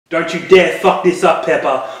Don't you dare fuck this up,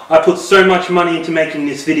 Pepper. I put so much money into making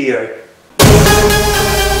this video.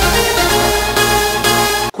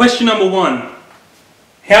 Question number 1.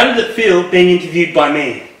 How did it feel being interviewed by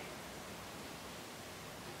me?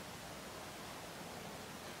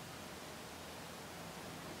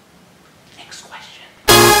 Next question.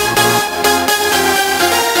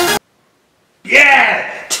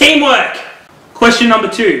 Yeah! Teamwork! Question number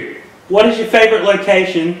 2. What is your favourite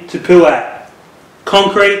location to poo at?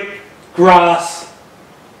 Concrete, grass,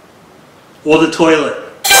 or the toilet?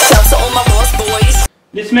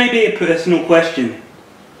 This may be a personal question.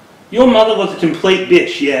 Your mother was a complete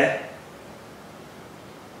bitch, yeah?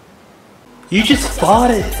 You just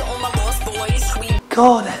farted.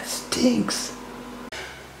 God, that stinks.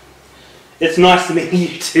 It's nice to meet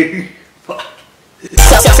you too. Fuck.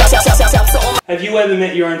 Have you ever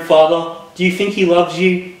met your own father? Do you think he loves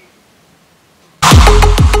you?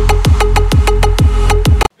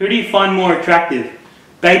 Who do you find more attractive?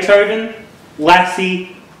 Beethoven,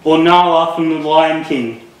 Lassie, or Nala from The Lion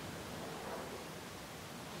King?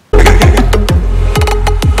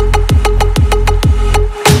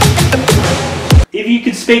 If you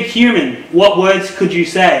could speak human, what words could you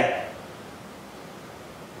say?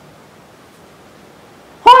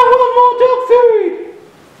 I want more dog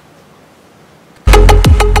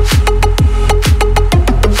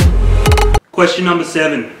food! Question number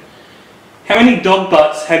 7. How many dog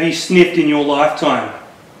butts have you sniffed in your lifetime?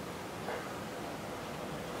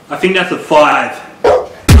 I think that's a 5.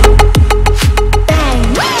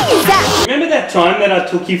 Remember that time that I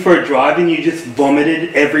took you for a drive and you just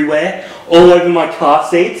vomited everywhere? All over my car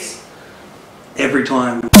seats? Every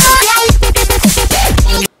time.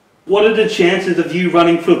 What are the chances of you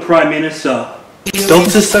running for Prime Minister?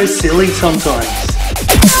 Dogs are so silly sometimes.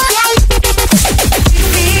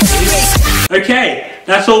 Okay.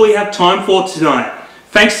 That's all we have time for tonight.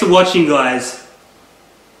 Thanks for watching, guys.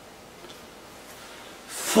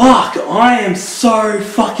 Fuck, I am so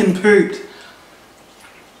fucking pooped.